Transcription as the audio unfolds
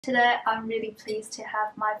Today, I'm really pleased to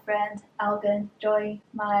have my friend Elgan join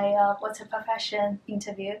my What's a Profession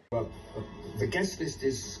interview. Well, the guest list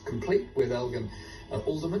is complete with Elgan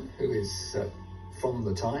Alderman, who is from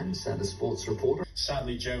the Times and a sports reporter.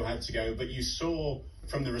 Sadly, Joe had to go, but you saw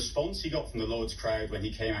from the response he got from the Lord's crowd when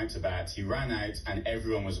he came out to bat, he ran out and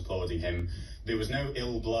everyone was applauding him. There was no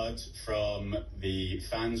ill blood from the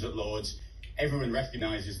fans at Lord's. Everyone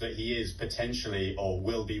recognises that he is potentially, or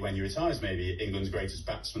will be when he retires maybe, England's greatest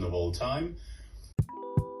batsman of all time.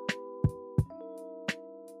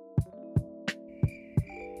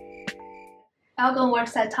 Elgan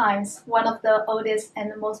works at Times, one of the oldest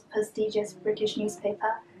and most prestigious British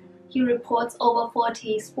newspaper. He reports over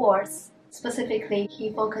 40 sports. Specifically,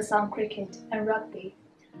 he focuses on cricket and rugby.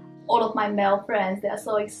 All of my male friends, they are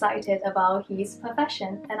so excited about his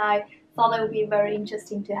profession, and I thought it would be very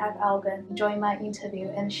interesting to have Elgan join my interview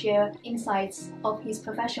and share insights of his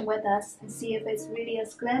profession with us and see if it's really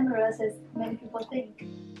as glamorous as many people think.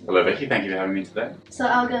 Hello Vicky, thank you for having me today. So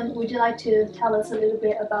Elgan, would you like to tell us a little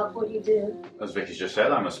bit about what you do? As Vicky's just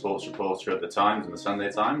said, I'm a sports reporter at the Times and the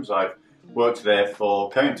Sunday Times. I've worked there for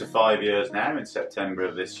coming up to 5 years now in September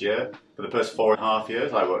of this year. For the first 4.5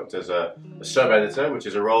 years I worked as a sub-editor, which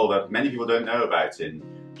is a role that many people don't know about in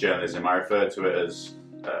journalism. I refer to it as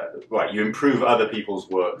you improve other people's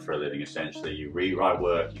work for a living, essentially. You rewrite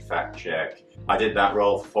work, you fact check. I did that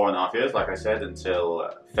role for 4.5 years, like I said, until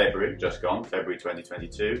February, just gone, February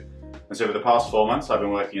 2022. And so for the past 4 months, I've been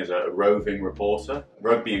working as a roving reporter.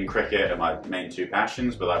 Rugby and cricket are my main two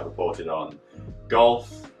passions, but I've reported on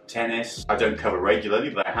golf, tennis. I don't cover regularly,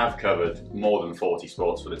 but I have covered more than 40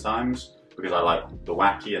 sports for the Times, because I like the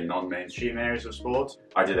wacky and non-mainstream areas of sport.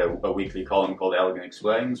 I did a weekly column called Elgan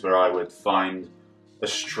Explains, where I would find a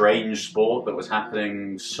strange sport that was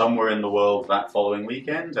happening somewhere in the world that following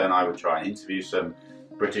weekend, and I would try and interview some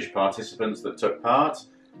British participants that took part.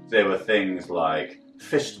 There were things like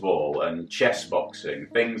fistball and chess boxing,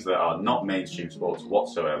 things that are not mainstream sports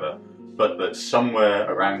whatsoever, but that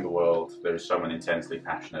somewhere around the world there is someone intensely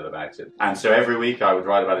passionate about it. And so every week I would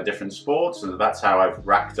write about a different sport, and that's how I've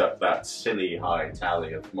racked up that silly high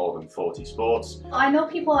tally of more than 40 sports. I know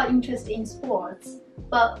people are interested in sports,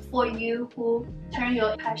 but for you who turn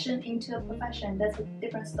your passion into a profession, that's a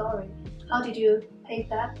different story. How did you take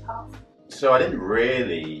that path? So I didn't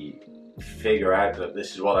really figure out that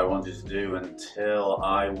this is what I wanted to do until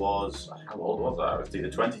I was, how old was I? I was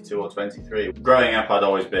either 22 or 23. Growing up, I'd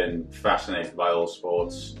always been fascinated by all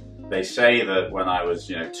sports. They say that when I was,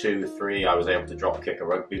 2, 3, I was able to drop kick a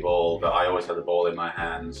rugby ball, that I always had the ball in my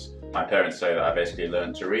hands. My parents say that I basically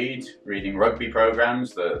learned to read, reading rugby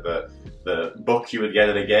programs, the book you would get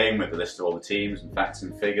at a game with the list of all the teams and facts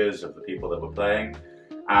and figures of the people that were playing.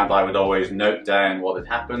 And I would always note down what had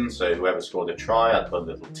happened, so whoever scored a try, I'd put a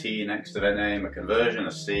little T next to their name, a conversion,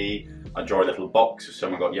 a C. I'd draw a little box if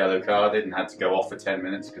someone got yellow carded and had to go off for 10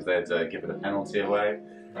 minutes because they'd given a penalty away.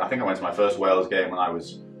 I think I went to my first Wales game when I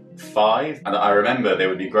was 5, and I remember there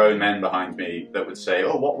would be grown men behind me that would say,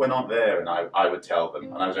 "Oh, what went on there?" and I would tell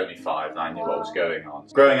them, and I was only 5 and I knew what was going on.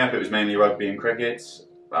 Growing up, it was mainly rugby and cricket.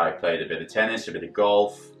 I played a bit of tennis, a bit of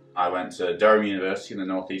golf. I went to Durham University in the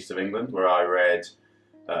northeast of England, where I read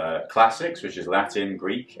classics, which is Latin,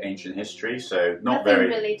 Greek, ancient history, so not nothing very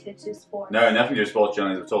related to sports. No, nothing to do with sports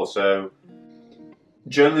journalism at all. So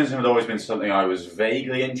journalism had always been something I was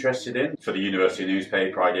vaguely interested in. For the university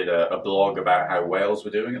newspaper, I did a blog about how Wales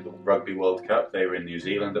were doing at the Rugby World Cup. They were in New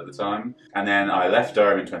Zealand at the time. And then I left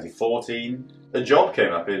Durham in 2014. A job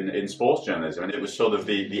came up in sports journalism, and it was sort of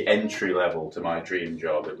the entry level to my dream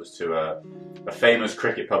job. It was to a famous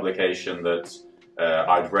cricket publication that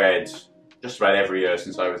I'd read just about every year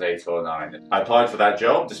since I was 8 or 9. I applied for that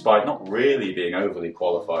job despite not really being overly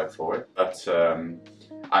qualified for it, but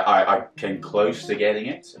I came close to getting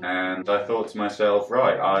it, and I thought to myself,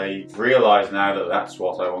 right, I realise now that that's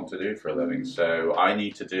what I want to do for a living, so I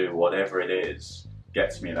need to do whatever it is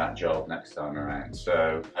gets me that job next time around.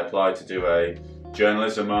 So I applied to do a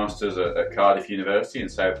journalism masters at Cardiff University in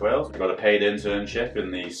South Wales. I got a paid internship in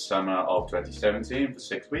the summer of 2017 for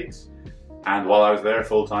 6 weeks. And while I was there, a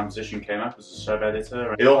full-time position came up as a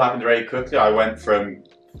sub-editor. It all happened very quickly. I went from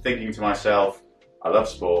thinking to myself, I love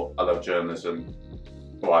sport, I love journalism,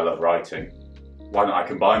 or I love writing. Why don't I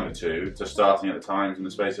combine the two, to starting at the Times in the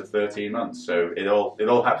space of 13 months. So it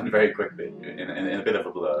all happened very quickly, in a bit of a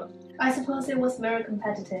blur. I suppose it was very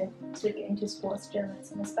competitive to get into sports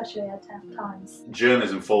journalism, especially at Times.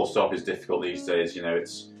 Journalism, full stop, is difficult these days.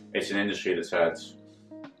 It's an industry that's had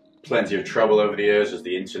plenty of trouble over the years as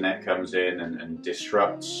the internet comes in and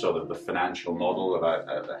disrupts sort of the financial model about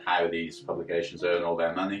how these publications earn all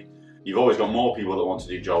their money. you've always got more people that want to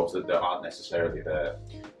do jobs that aren't necessarily there.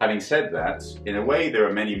 Having said that, in a way there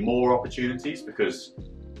are many more opportunities, because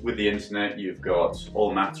with the internet you've got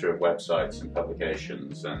all matter of websites and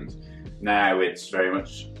publications, and now it's very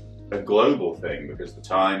much a global thing, because the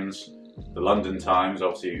Times, the London Times,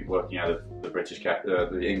 obviously working out of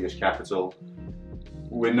the English capital,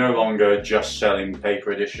 we're no longer just selling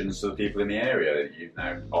paper editions to the people in the area. You're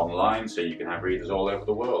now online, so you can have readers all over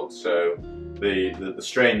the world. So the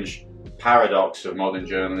strange paradox of modern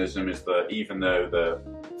journalism is that even though the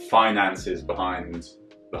finances behind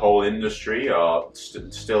the whole industry are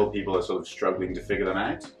still people are sort of struggling to figure them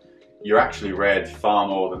out, you're actually read far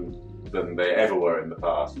more than they ever were in the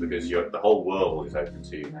past, because the whole world is open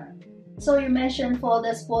to you now. So you mentioned for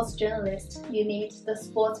the sports journalist, you need the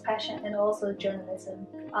sports passion and also journalism.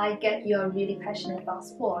 I get you're really passionate about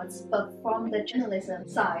sports, but from the journalism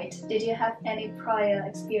side, did you have any prior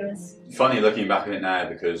experience? Funny looking back at it now,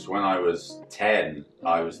 because when I was 10,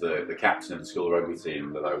 I was the captain of the school rugby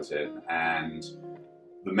team that I was in, and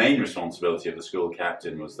the main responsibility of the school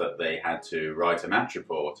captain was that they had to write a match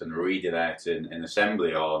report and read it out in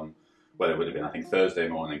assembly on, well, it would have been, I think, Thursday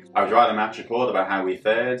morning. I would write a match report about how we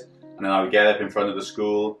fared, and then I would get up in front of the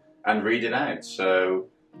school and read it out. So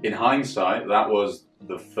in hindsight, that was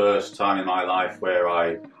the first time in my life where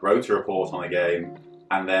I wrote a report on a game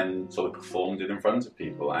and then sort of performed it in front of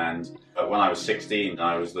people. And when I was 16,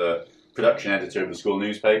 I was the production editor of the school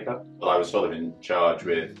newspaper. I was sort of in charge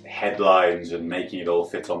with headlines and making it all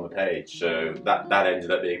fit on the page. So that ended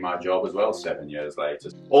up being my job as well 7 years later.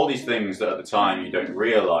 All these things that at the time you don't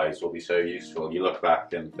realise will be so useful, you look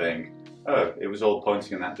back and think, oh, it was all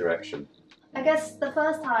pointing in that direction. I guess the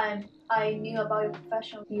first time I knew about your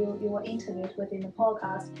profession, you were interviewed within the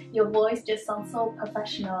podcast, your voice just sounds so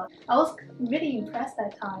professional. I was really impressed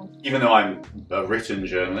that time. Even though I'm a written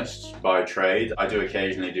journalist by trade, I do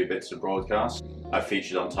occasionally do bits of broadcast. I've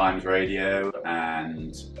featured on Times Radio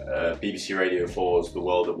and BBC Radio 4's The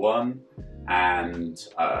World at One, and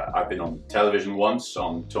I've been on television once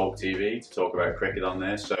on Talk TV to talk about cricket on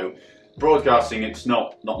there. So broadcasting, it's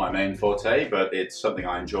not my main forte, but it's something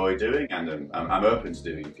I enjoy doing, and I'm open to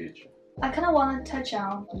doing in the future. I kind of want to touch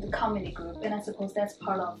on the comedy group, and I suppose that's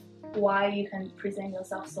part of why you can present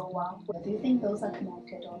yourself so well. Do you think those are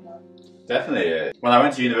connected or not? Definitely. When I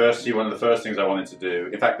went to university, one of the first things I wanted to do,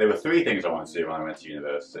 in fact there were 3 things I wanted to do when I went to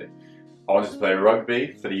university. I wanted to play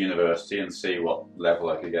rugby for the university and see what level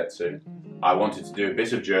I could get to. I wanted to do a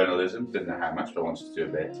bit of journalism, didn't know how much, but I wanted to do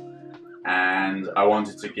a bit. And I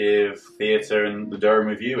wanted to give theatre and the Durham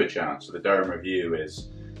Review a chance. So the Durham Review is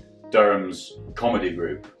Durham's comedy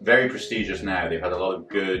group. Very prestigious now. They've had a lot of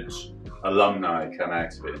good alumni come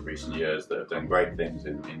out of it in recent years that have done great things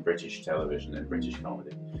in British television and British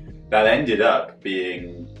comedy. That ended up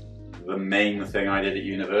being the main thing I did at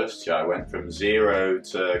university. I went from 0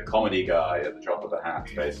 to comedy guy at the drop of a hat,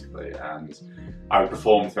 basically, and I would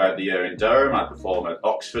perform throughout the year in Durham. I'd perform at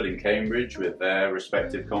Oxford and Cambridge with their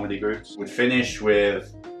respective comedy groups. Would finish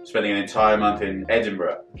with spending an entire month in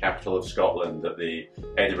Edinburgh, capital of Scotland, at the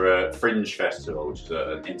Edinburgh Fringe Festival, which is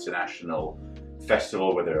an international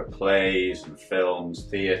festival where there are plays and films,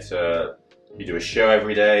 theatre. You do a show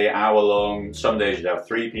every day, hour long. Some days you'd have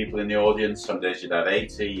 3 people in the audience, some days you'd have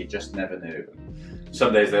 80, you just never knew.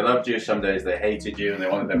 Some days they loved you, some days they hated you and they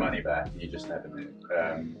wanted their money back, and you just never knew.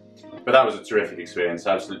 But that was a terrific experience.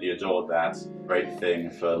 I absolutely adored that. Great thing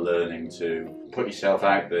for learning to put yourself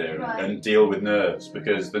out there and deal with nerves,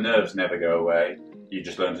 because the nerves never go away. You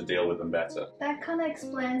just learn to deal with them better. That kind of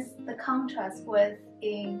explains the contrast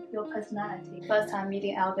in your personality. First time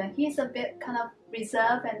meeting Elgan, he's a bit kind of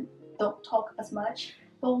reserved and don't talk as much.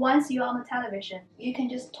 But once you're on the television, you can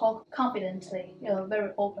just talk confidently,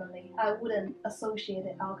 very openly. I wouldn't associate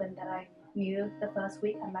the Elgan that I knew the first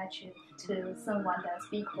week I met you to someone that I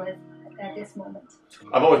speak with at this moment.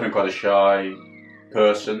 I've always been quite a shy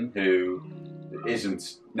person who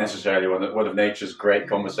isn't necessarily one of nature's great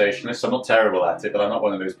conversationalists. I'm not terrible at it, but I'm not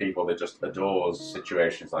one of those people that just adores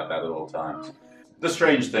situations like that at all times. The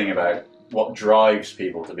strange thing about what drives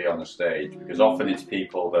people to be on the stage, because often it's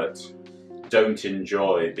people that don't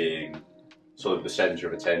enjoy being sort of the centre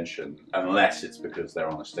of attention unless it's because they're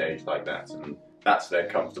on a stage like that, and that's their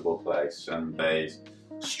comfortable place, and they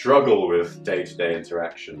struggle with day-to-day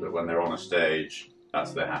interaction, but when they're on a stage,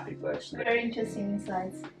 that's their happy place. Very interesting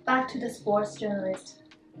insights. Back to the sports journalist.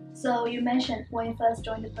 So you mentioned when you first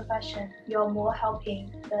joined the profession, you're more helping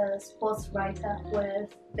the sports writer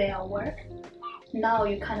with their work. Now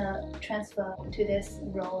you kind of transfer to this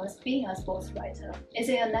role as being a sports writer. Is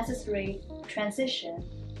it a necessary transition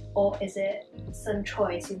or is it some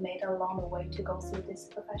choice you made along the way to go through this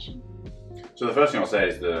profession? So the first thing I'll say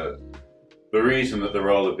is the reason that the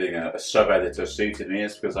role of being a sub-editor suited me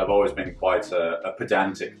is because I've always been quite a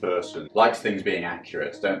pedantic person. Likes things being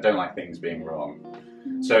accurate, don't like things being wrong.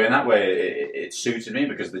 So in that way it suited me,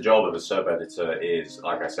 because the job of a sub-editor is,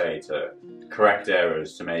 like I say, to correct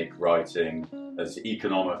errors, to make writing as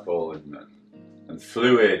economical and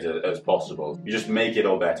fluid as possible. You just make it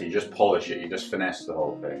all better, you just polish it, you just finesse the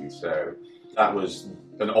whole thing. So that was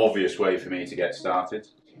an obvious way for me to get started.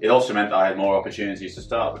 It also meant that I had more opportunities to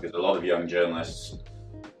start, because a lot of young journalists,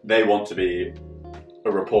 they want to be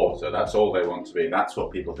a reporter. That's all they want to be. That's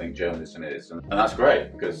what people think journalism is, and that's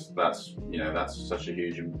great, because that's such a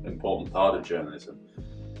huge important part of journalism.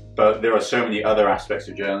 But there are so many other aspects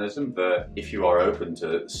of journalism that if you are open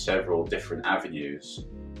to several different avenues,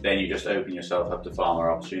 then you just open yourself up to far more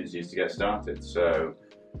opportunities to get started. So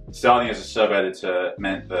starting as a sub-editor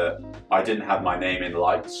meant that I didn't have my name in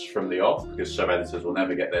lights from the off, because sub-editors will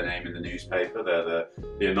never get their name in the newspaper. They're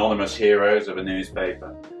the anonymous heroes of a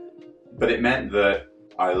newspaper. But it meant that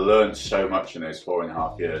I learned so much in those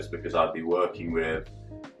 4.5 years, because I'd be working with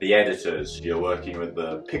the editors, you're working with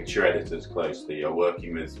the picture editors closely, you're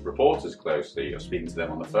working with reporters closely, you're speaking to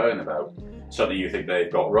them on the phone about something you think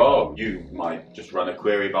they've got wrong. You might just run a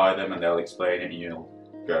query by them and they'll explain it and you'll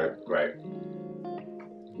go, great,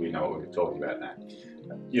 we know what we're talking about now.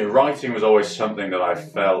 You know, writing was always something that I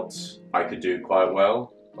felt I could do quite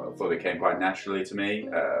well. I thought it came quite naturally to me.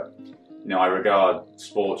 You know, I regard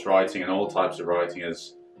sports writing and all types of writing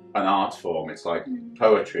as an art form. It's like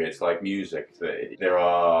poetry, it's like music. There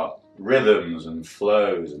are rhythms and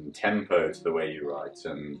flows and tempo to the way you write,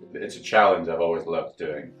 and it's a challenge I've always loved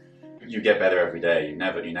doing. You get better every day, you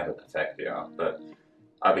never perfect the art, but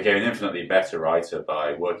I became an infinitely better writer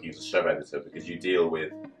by working as a sub-editor, because you deal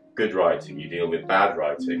with good writing, you deal with bad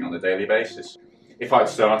writing on a daily basis. If I'd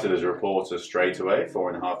started as a reporter straight away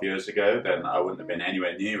 4.5 years ago, then I wouldn't have been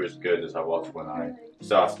anywhere near as good as I was when I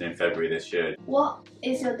started in February this year. What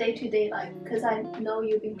is your day-to-day like? Because I know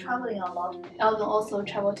you've been traveling a lot. Elgan also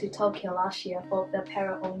traveled to Tokyo last year for the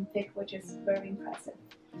Paralympic, which is very impressive.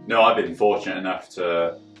 No, I've been fortunate enough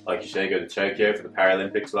to, like you say, go to Tokyo for the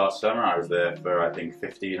Paralympics last summer. I was there for, I think,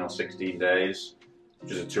 15 or 16 days,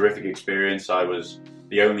 which was a terrific experience. I was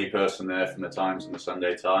the only person there from the Times and the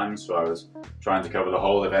Sunday Times, so I was trying to cover the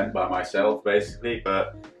whole event by myself, basically.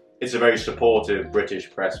 But it's a very supportive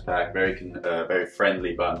British press pack, very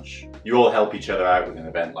friendly bunch. You all help each other out with an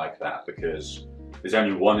event like that, because there's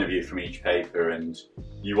only one of you from each paper, and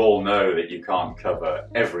you all know that you can't cover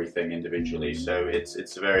everything individually. So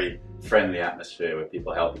it's a very friendly atmosphere where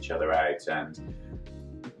people help each other out. And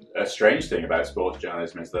a strange thing about sports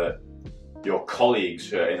journalism is that your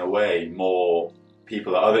colleagues are, in a way, more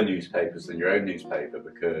people at other newspapers than your own newspaper,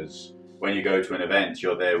 because when you go to an event,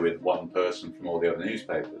 you're there with one person from all the other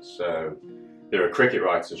newspapers. So there are cricket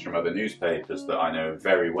writers from other newspapers that I know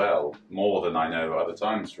very well, more than I know other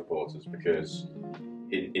Times reporters, because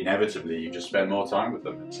inevitably you just spend more time with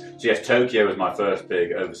them. So yes, Tokyo was my first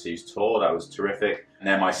big overseas tour. That was terrific. And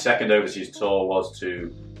then my second overseas tour was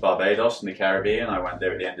to Barbados in the Caribbean. I went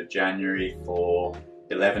there at the end of January for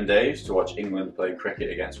 11 days to watch England play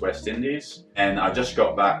cricket against West Indies. And I just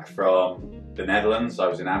got back from the Netherlands. I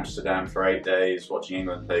was in Amsterdam for 8 days watching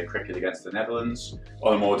England play cricket against the Netherlands.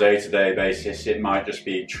 On a more day-to-day basis, it might just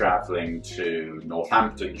be travelling to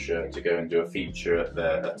Northamptonshire to go and do a feature at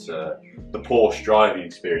the Porsche driving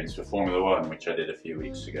experience for Formula One, which I did a few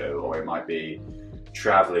weeks ago. Or it might be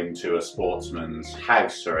travelling to a sportsman's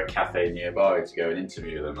house or a cafe nearby to go and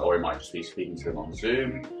interview them. Or it might just be speaking to them on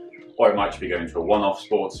Zoom. Or it might be going to a one-off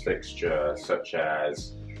sports fixture, such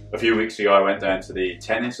as a few weeks ago I went down to the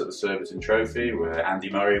tennis at the Surbiton Trophy, where Andy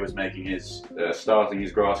Murray was making his starting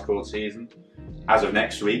his grass court season. As of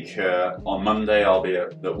next week, on Monday, I'll be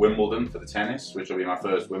at Wimbledon for the tennis, which will be my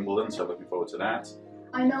first Wimbledon, so looking forward to that.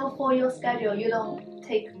 I know for your schedule, you don't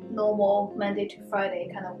take normal Monday to Friday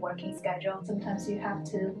kind of working schedule. Sometimes you have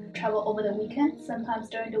to travel over the weekend. Sometimes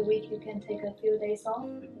during the week you can take a few days off.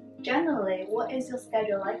 Generally, what is your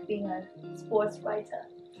schedule like being a sports writer?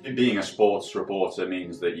 Being a sports reporter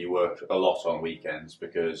means that you work a lot on weekends,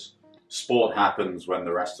 because sport happens when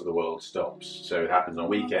the rest of the world stops. So it happens on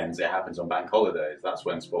weekends, it happens on bank holidays, that's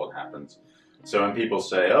when sport happens. So when people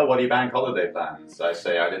say, oh, what are your bank holiday plans? I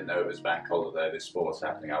say, I didn't know it was bank holiday, this sport's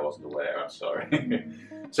happening, I wasn't aware, I'm sorry.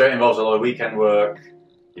 So it involves a lot of weekend work,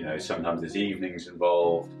 you know, sometimes there's evenings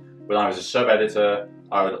involved. When I was a sub-editor,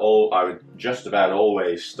 I would just about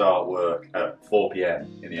always start work at 4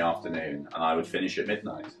 PM in the afternoon, and I would finish at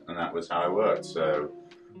midnight, and that was how I worked. So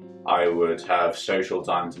I would have social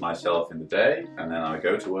time to myself in the day, and then I would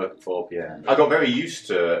go to work at 4 p.m. I got very used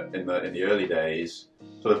to, in the early days,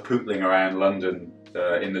 sort of pootling around London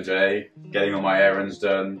in the day, getting all my errands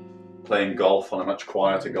done, playing golf on a much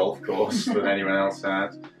quieter golf course than anyone else had,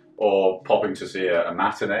 or popping to see a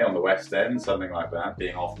matinee on the West End, something like that,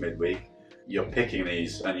 being off midweek. You're picking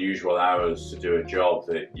these unusual hours to do a job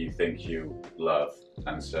that you think you love,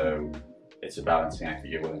 and so it's a balancing act that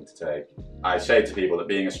you're willing to take. I say to people that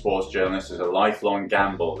being a sports journalist is a lifelong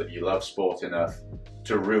gamble, that you love sport enough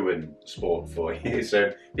to ruin sport for you.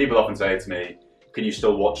 So people often say to me, can you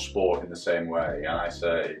still watch sport in the same way? And I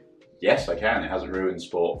say, yes, I can. It hasn't ruined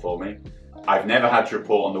sport for me. I've never had to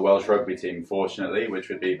report on the Welsh rugby team, fortunately, which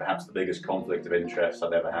would be perhaps the biggest conflict of interest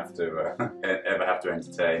I'd ever have to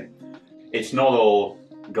entertain. It's not all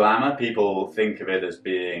glamour. People think of it as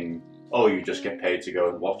being, oh, you just get paid to go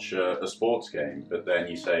and watch a sports game. But then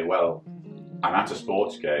you say, well, I'm at a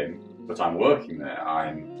sports game, but I'm working there.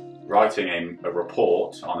 I'm writing a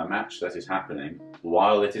report on a match that is happening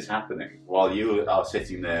while it is happening. While you are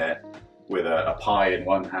sitting there with a pie in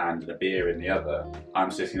one hand and a beer in the other,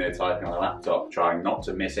 I'm sitting there typing on a laptop, trying not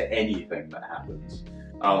to miss anything that happens.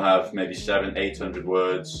 I'll have maybe 700-800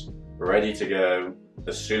 words ready to go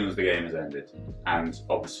as soon as the game has ended. And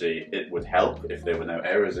obviously it would help if there were no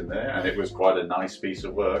errors in there, and it was quite a nice piece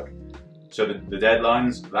of work. So the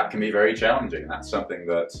deadlines, that can be very challenging. That's something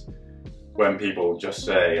that when people just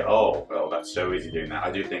say, oh, well, that's so easy doing that,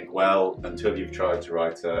 I do think, well, until you've tried to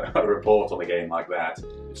write a report on a game like that,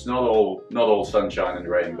 it's not all sunshine and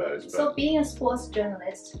rainbows. But... So being a sports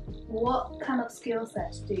journalist, what kind of skill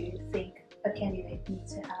sets do you think a candidate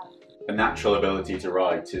needs to have? A natural ability to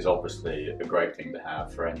write is obviously a great thing to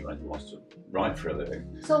have for anyone who wants to write for a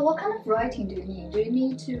living. So what kind of writing do you need? Do you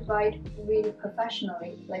need to write really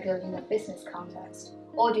professionally, like in a business context?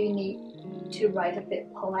 Or do you need to write a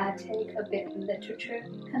bit poetic, a bit literature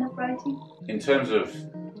kind of writing? In terms of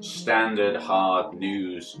standard hard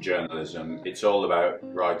news journalism, it's all about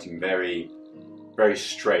writing very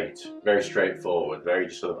straight, very straightforward, very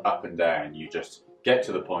just sort of up and down. You just get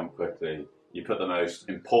to the point quickly. You put the most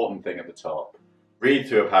important thing at the top, read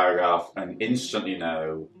through a paragraph and instantly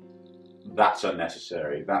know that's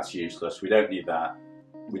unnecessary, that's useless, we don't need that.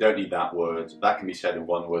 We don't need that word. That can be said in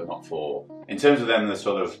one word, not four. In terms of then the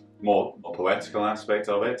sort of more poetical aspect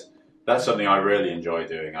of it, that's something I really enjoy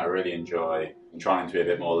doing. I really enjoy trying to be a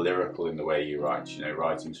bit more lyrical in the way you write, you know,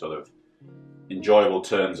 writing sort of enjoyable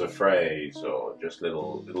turns of phrase or just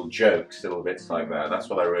little jokes, little bits like that. That's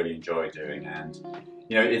what I really enjoy doing, and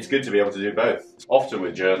you know, it's good to be able to do both. Often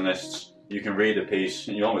with journalists, you can read a piece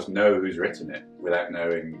and you almost know who's written it without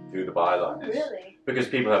knowing who the byline is. Really? Because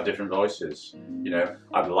people have different voices. You know,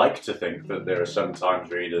 I'd like to think that there are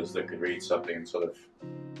sometimes readers that could read something and sort of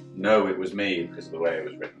know it was me because of the way it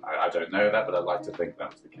was written. I don't know that, but I'd like to think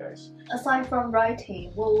that's the case. Aside from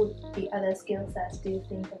writing, what would be other skill sets do you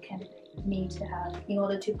think a candidate need to have in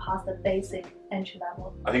order to pass the basic entry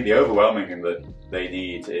level? I think the overwhelming thing that they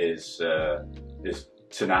need is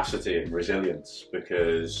tenacity and resilience,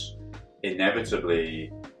 because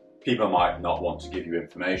inevitably people might not want to give you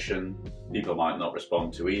information, people might not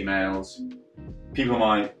respond to emails, people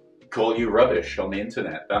might call you rubbish on the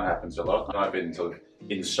internet. That happens a lot. I've been sort of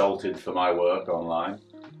insulted for my work online.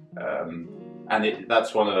 And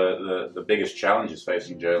that's one of the biggest challenges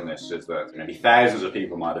facing journalists, is that thousands of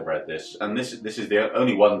people might have read this, and this is the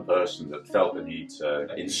only one person that felt the need to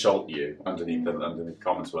insult you underneath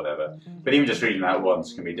comments or whatever. But even just reading that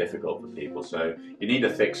once can be difficult for people, so you need a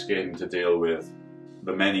thick skin to deal with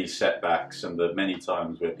the many setbacks and the many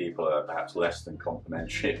times where people are perhaps less than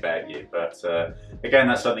complimentary about you. But again,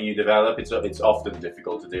 that's something you develop. It's often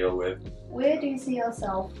difficult to deal with. Where do you see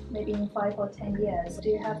yourself maybe in 5 or 10 years? Do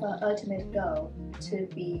you have an ultimate goal to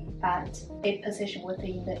be at a position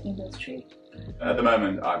within the industry? At the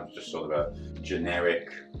moment, I'm just sort of a generic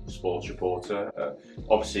sports reporter.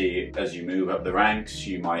 Obviously, as you move up the ranks,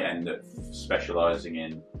 you might end up specialising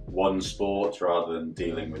in one sport rather than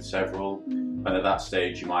dealing with several. And at that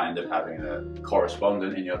stage, you might end up having a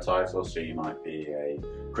correspondent in your title, so you might be a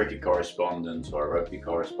cricket correspondent or a rugby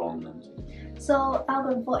correspondent. So,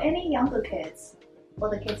 Alderman, for any younger kids, for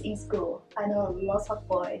the kids in school, I know lots of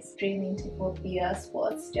boys dreaming to be a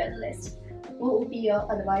sports journalist. What would be your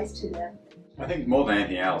advice to them? I think more than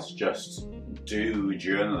anything else, just do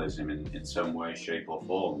journalism in some way, shape or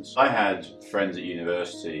form. I had friends at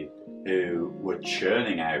university who were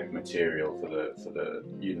churning out material for the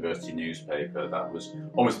university newspaper. That was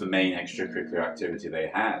almost the main extracurricular activity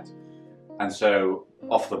they had. And so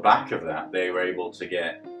off the back of that, they were able to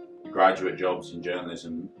get graduate jobs in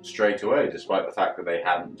journalism straight away, despite the fact that they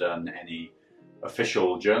hadn't done any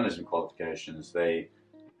official journalism qualifications. They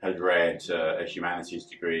had read a humanities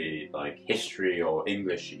degree like history or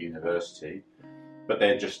English at university, but they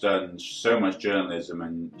had just done so much journalism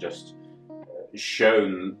and just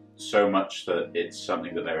shown so much that it's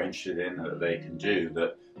something that they're interested in, that they can do,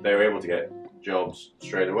 that they were able to get jobs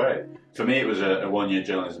straight away. For me, it was a one-year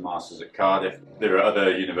journalism master's at Cardiff. There are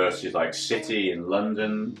other universities like City in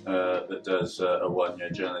London that does a one-year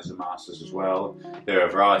journalism master's as well. There are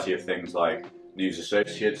a variety of things like News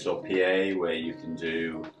Associates or PA, where you can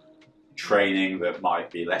do training that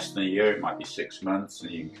might be less than a year, it might be 6 months,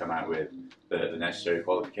 and you can come out with the necessary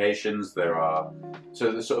qualifications. There are,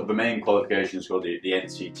 so the main qualifications called the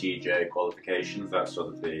NCTJ qualifications. That's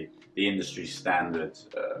sort of the industry standard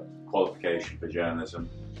qualification for journalism.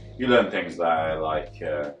 You learn things there like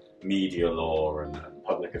media law and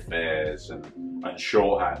public affairs and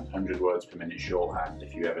shorthand, 100 words per minute shorthand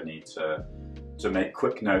if you ever need to make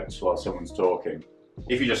quick notes while someone's talking.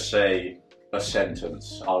 If you just say a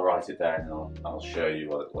sentence, I'll write it down and I'll show you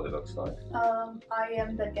what it looks like. I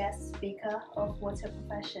am the guest speaker of What's Your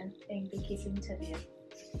Profession in Vicky's interview.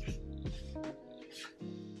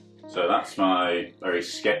 So that's my very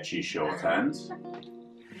sketchy shorthand.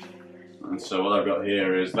 And so what I've got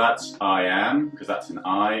here is that's I am, because that's an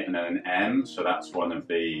I and then an M, so that's one of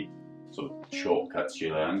the sort of shortcuts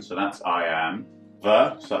you learn. So that's I am.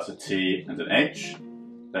 The, so that's a T and an H.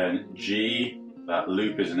 Then G, that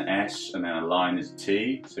loop is an S and then a line is a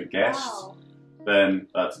T, so guest. Wow. Then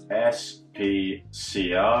that's S, P,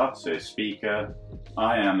 C, R, so speaker.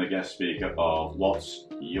 I am the guest speaker of What's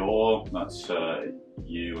Your, that's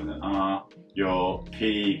U and an R. Your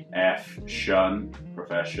P, F, shun,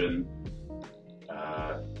 profession.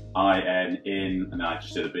 I-N, in, and I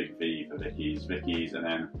just did a big V for Vicky's, and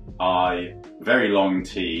then I, very long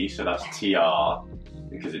T, so that's TR,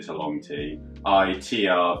 because it's a long T. I,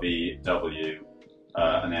 T-R-V-W,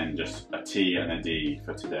 and then just a T and a D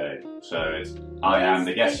for today. So it's I am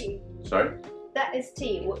the guest. Sorry? That is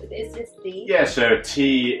T. Is this D? Yeah, so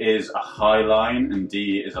T is a high line and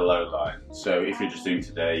D is a low line. So if you're just doing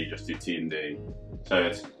today, you just do T and D. So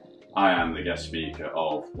it's I am the guest speaker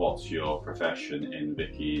of What's Your Profession in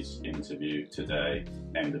Vicky's interview today.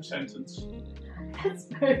 End of sentence. That's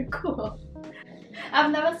very cool.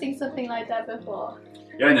 I've never seen something like that before.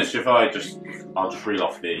 Yeah, no, so if I'll just read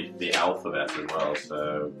off the alphabet as well.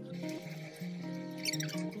 So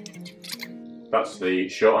that's the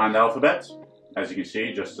shorthand alphabet. As you can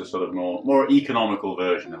see, just a sort of more economical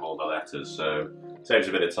version of all the letters. So it saves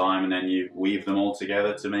a bit of time, and then you weave them all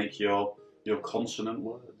together to make your consonant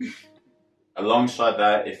words. Alongside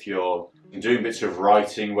that, if you're doing bits of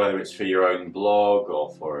writing, whether it's for your own blog or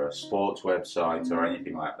for a sports website or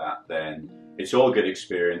anything like that, then it's all good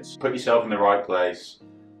experience. Put yourself in the right place.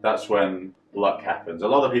 That's when luck happens. A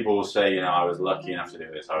lot of people will say, you know, I was lucky enough to do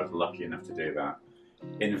this, I was lucky enough to do that.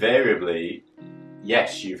 Invariably,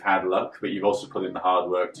 yes, you've had luck, but you've also put in the hard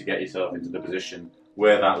work to get yourself into the position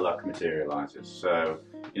where that luck materializes. So,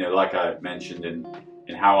 you know, like I mentioned in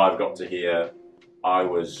how I've got to here, I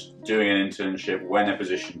was doing an internship when a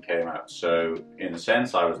position came up. So in a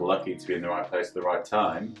sense, I was lucky to be in the right place at the right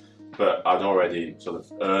time, but I'd already sort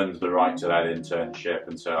of earned the right to that internship,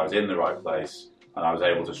 and so I was in the right place and I was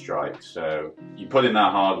able to strike. So you put in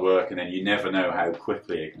that hard work and then you never know how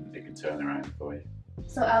quickly it can turn around for you.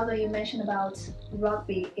 So Aldo, you mentioned about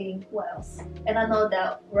rugby in Wales, and I know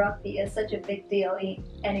that rugby is such a big deal in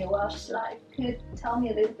any Welsh life. Could you tell me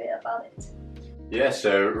a little bit about it? Yeah,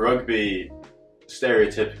 so rugby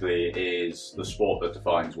stereotypically is the sport that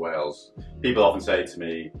defines Wales. People often say to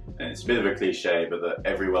me, and it's a bit of a cliche, but that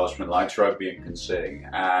every Welshman likes rugby and can sing.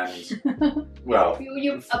 And well,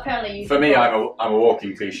 apparently for me, I'm a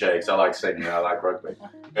walking cliche because I like singing and I like rugby.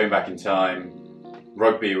 Going back in time,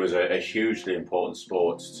 rugby was a hugely important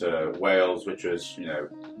sport to Wales, which was, you know,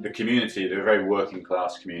 the community. They were very working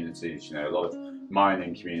class communities. You know, a lot of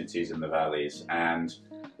mining communities in the valleys, and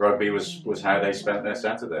rugby was how they spent their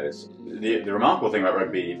Saturdays. The remarkable thing about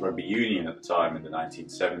rugby union at the time in the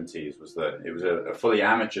 1970s was that it was a fully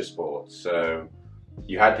amateur sport. So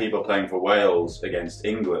you had people playing for Wales against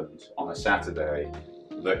England on a Saturday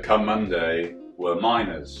that come Monday were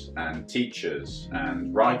miners and teachers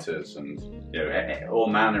and writers and, you know, all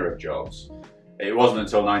manner of jobs. It wasn't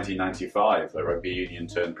until 1995 that rugby union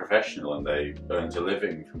turned professional and they earned a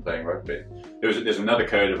living from playing rugby. There's another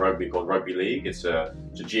code of rugby called rugby league. It's a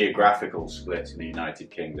geographical split in the United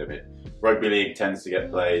Kingdom. Rugby league tends to get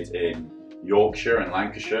played in Yorkshire and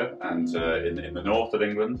Lancashire and in the north of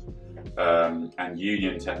England, and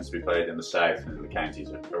union tends to be played in the south and in the counties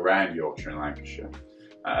around Yorkshire and Lancashire.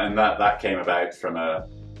 And that came about from a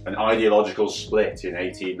an ideological split in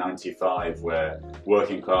 1895 where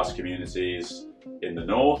working class communities in the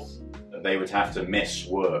north, they would have to miss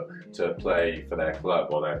work to play for their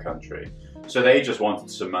club or their country. So they just wanted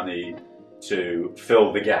some money to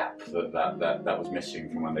fill the gap that was missing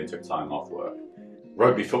from when they took time off work.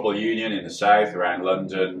 Rugby Football Union in the south around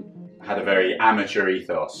London had a very amateur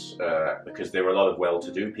ethos because there were a lot of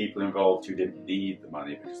well-to-do people involved who didn't need the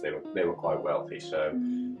money because they were quite wealthy. So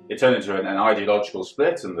it turned into an ideological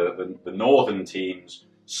split, and the northern teams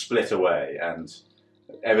split away. And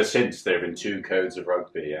ever since, there have been two codes of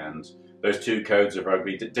rugby, and those two codes of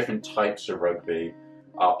rugby, different types of rugby,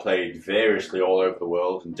 are played variously all over the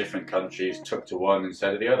world, and different countries took to one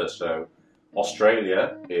instead of the other. So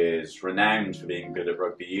Australia is renowned for being good at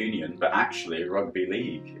rugby union, but actually rugby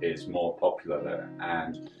league is more popular there.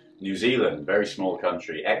 And New Zealand, very small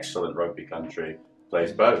country, excellent rugby country,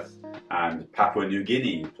 plays both. And Papua New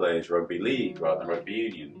Guinea plays rugby league rather than rugby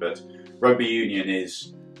union. But rugby union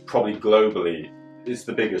is probably globally is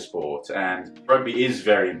the bigger sport, and rugby is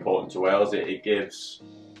very important to Wales. It gives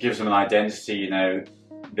them an identity. You know,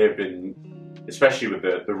 they've been, especially with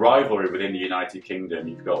the rivalry within the United Kingdom,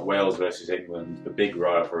 you've got Wales versus England, the big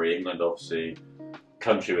rivalry. England, obviously,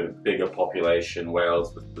 country with a bigger population,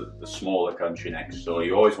 Wales, the smaller country next door.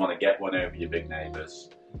 You always want to get one over your big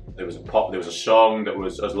neighbours. There was a song that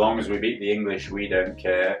was, "As long as we beat the English, we don't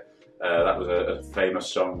care." That was a famous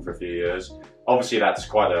song for a few years. Obviously, that's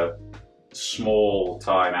quite a small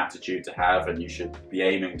time attitude to have, and you should be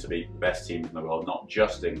aiming to beat the best teams in the world, not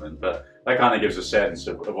just England. But that kind of gives a sense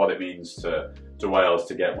of what it means to Wales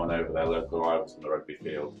to get one over their local rivals in the rugby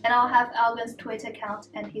field. And I'll have Elgan's Twitter account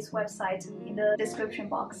and his website in the description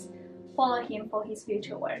box. Follow him for his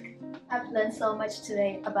future work. I've learned so much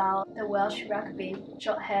today about the Welsh rugby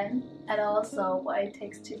shorthand and also what it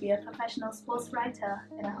takes to be a professional sports writer,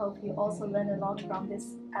 and I hope you also learned a lot from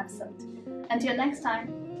this episode. Until next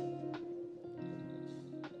time!